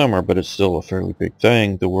big as summer, but it's still a fairly big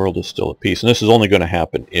thing. The world is still at peace, and this is only going to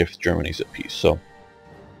happen if Germany's at peace. So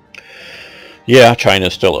yeah,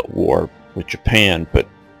 China's still at war with Japan, but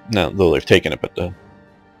now, though they've taken it, but the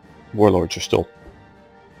warlords are still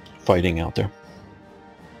fighting out there,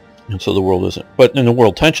 and so the world isn't. But in the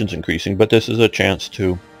world, tension's increasing. But this is a chance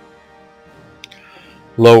to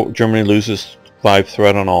Germany loses 5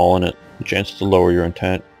 threat on all, and a chance to lower your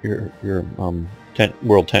intent, your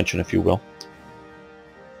world tension, if you will,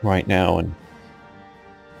 right now, and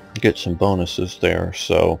get some bonuses there.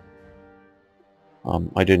 So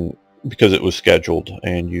I didn't, because it was scheduled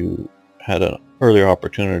and you had an earlier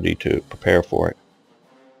opportunity to prepare for it.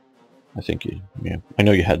 I think I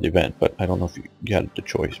know you had the event, but I don't know if you had the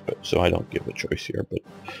choice, but so I don't give a choice here. But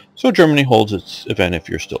so Germany holds its event if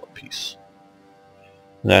you're still at peace.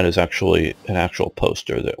 And that is actually an actual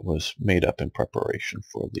poster that was made up in preparation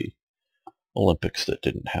for the Olympics that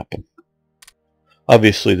didn't happen.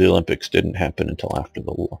 Obviously the Olympics didn't happen until after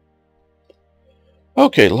the war.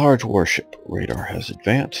 Okay, large warship radar has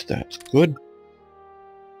advanced. That's good.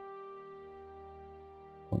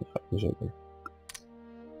 Oh, that was over.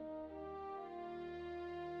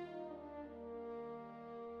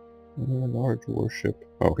 Large warship.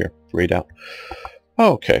 Oh, here, right out.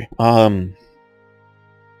 Okay.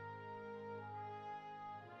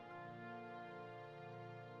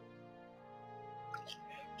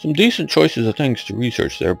 Some decent choices of things to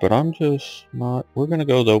research there, but I'm just not. We're going to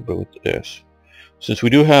go though, but with this, since we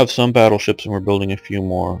do have some battleships and we're building a few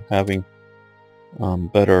more, having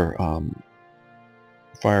better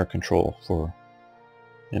fire control for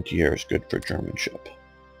anti-air is good for German ship.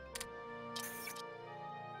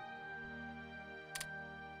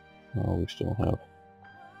 Oh, we still have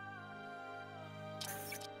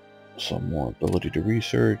some more ability to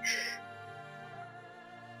research.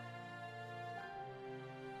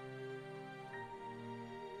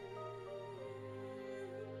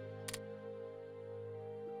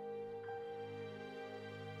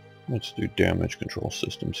 Let's do damage control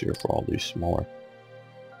systems here for all these smaller.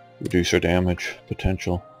 Reduce our damage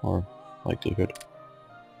potential or likelihood.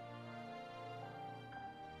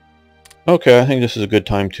 Okay, I think this is a good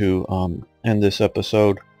time to end this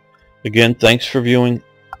episode. Again, thanks for viewing.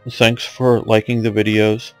 Thanks for liking the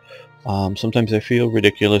videos. Sometimes I feel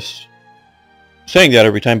ridiculous saying that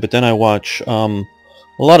every time, but then I watch a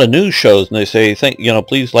lot of news shows and they say,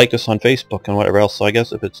 please like us on Facebook and whatever else. So I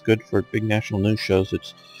guess if it's good for big national news shows,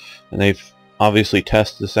 and they've obviously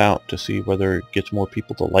tested this out to see whether it gets more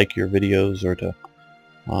people to like your videos or to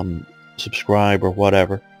subscribe or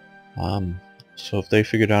whatever. So if they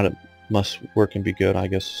figured out it must work and be good, I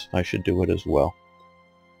guess I should do it as well.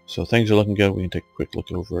 So things are looking good. We can take a quick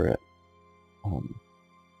look over at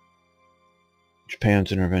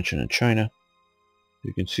Japan's intervention in China.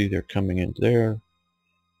 You can see they're coming in there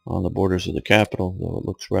on the borders of the capital, though it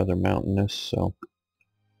looks rather mountainous, so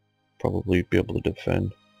probably be able to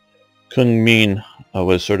defend. Kunming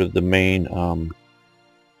was sort of the main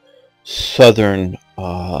southern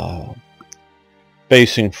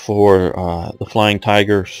basing for the Flying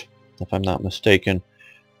Tigers, if I'm not mistaken,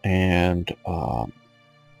 and a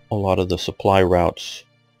lot of the supply routes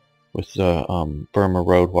with the Burma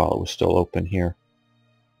Road while it was still open here.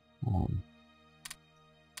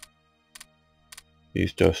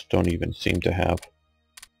 These just don't even seem to have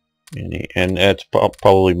any, and that's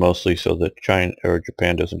probably mostly so that China or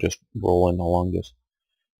Japan doesn't just roll in along this.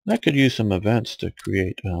 That could use some events to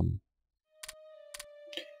create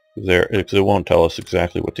there, because it won't tell us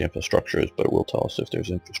exactly what the infrastructure is, but it will tell us if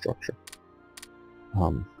there's infrastructure.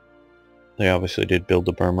 They obviously did build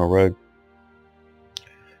the Burma Road.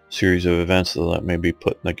 Series of events that may be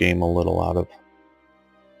putting the game a little out of,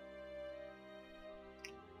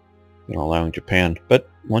 allowing Japan. But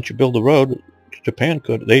once you build the road, Japan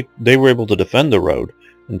could, they were able to defend the road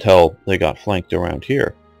until they got flanked around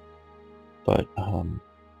here. But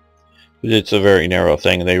it's a very narrow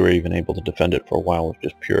thing, and they were even able to defend it for a while with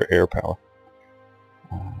just pure air power.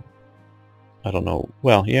 I don't know.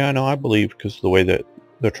 Well, yeah, no, I believe, because the way that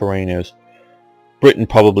the terrain is, Britain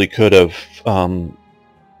probably could have,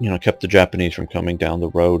 kept the Japanese from coming down the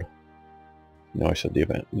road. I said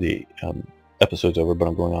the episode's over, but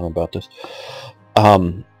I'm going on about this.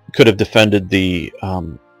 Could have defended the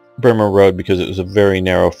Burma Road because it was a very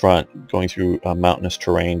narrow front going through mountainous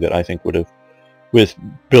terrain that I think would have with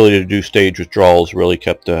ability to do stage withdrawals, really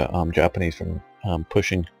kept the Japanese from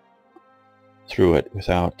pushing through it.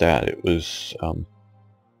 Without that, it was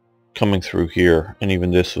coming through here, and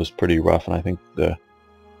even this was pretty rough. And I think the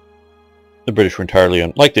British were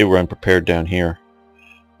entirely like they were unprepared down here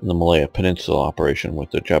in the Malaya Peninsula operation,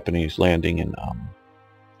 with the Japanese landing and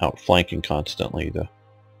outflanking constantly the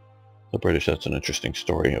British. That's an interesting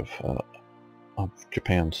story of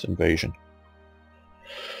Japan's invasion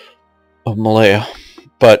of Malaya.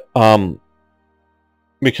 But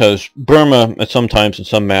because Burma at sometimes in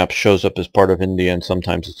some maps shows up as part of India, and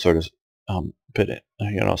sometimes it's sort of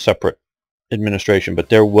separate administration, but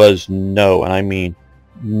there was no, and I mean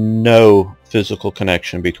no, physical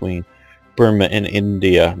connection between Burma and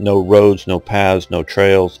India. No roads, no paths, no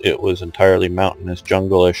trails. It was entirely mountainous,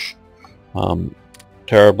 jungle-ish,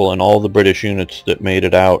 terrible. And all the British units that made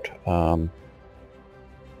it out,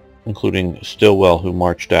 including Stilwell, who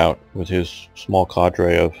marched out with his small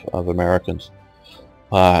cadre of Americans,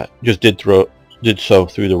 just did so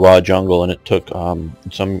through the raw jungle, and it took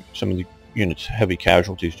some of the units heavy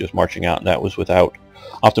casualties just marching out, and that was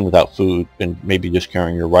often without food, and maybe just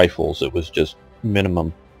carrying your rifles. It was just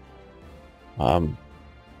minimum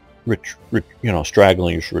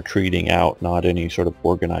stragglers retreating out, not any sort of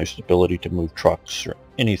organized ability to move trucks or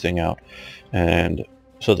anything out. And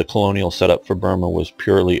so the colonial setup for Burma was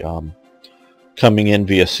purely coming in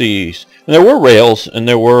via seas. And there were rails, and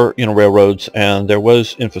there were railroads, and there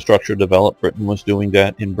was infrastructure developed. Britain was doing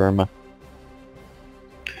that in Burma.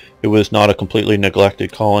 It was not a completely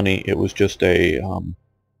neglected colony. It was just a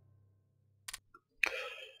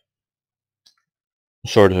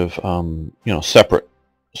sort of separate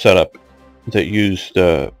setup that used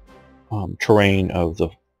the terrain of the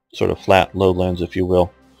sort of flat lowlands, if you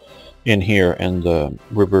will, in here, and the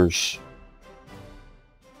rivers,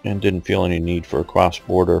 and didn't feel any need for a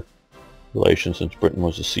cross-border relation since Britain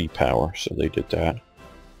was a sea power, so they did that.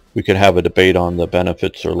 We could have a debate on the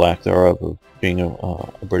benefits or lack thereof of being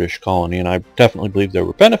a British colony, and I definitely believe there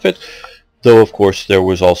were benefits, though of course there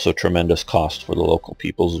was also tremendous cost for the local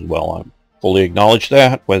peoples as well. I fully acknowledge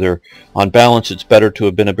that, whether on balance it's better to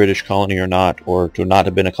have been a British colony or not, or to not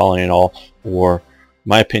have been a colony at all, or, in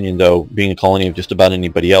my opinion though, being a colony of just about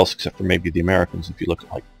anybody else except for maybe the Americans. If you look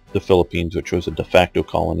at like the Philippines, which was a de facto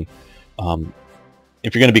colony,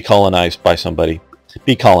 if you're going to be colonized by somebody,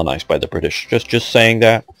 be colonized by the British. Just saying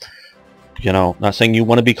that. Not saying you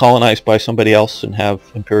want to be colonized by somebody else and have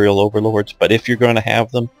imperial overlords, but if you're going to have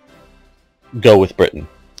them, go with Britain.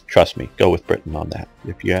 Trust me, go with Britain on that.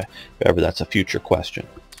 If ever that's a future question.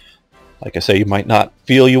 Like I say, you might not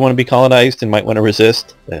feel you want to be colonized and might want to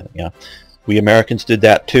resist. We Americans did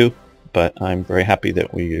that too, but I'm very happy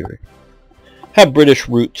that we have British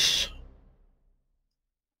roots.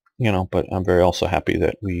 But I'm very also happy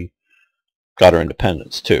that we got our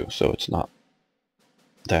independence too. So it's not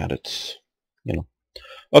that, it's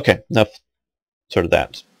okay, enough sort of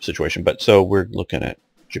that situation. But so we're looking at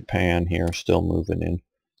Japan here, still moving in.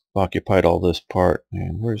 Occupied all this part,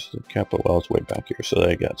 and where's the capital? Well, it's way back here, so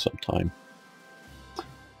they got some time.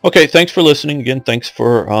 Okay, thanks for listening again. Thanks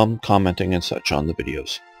for commenting and such on the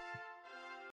videos.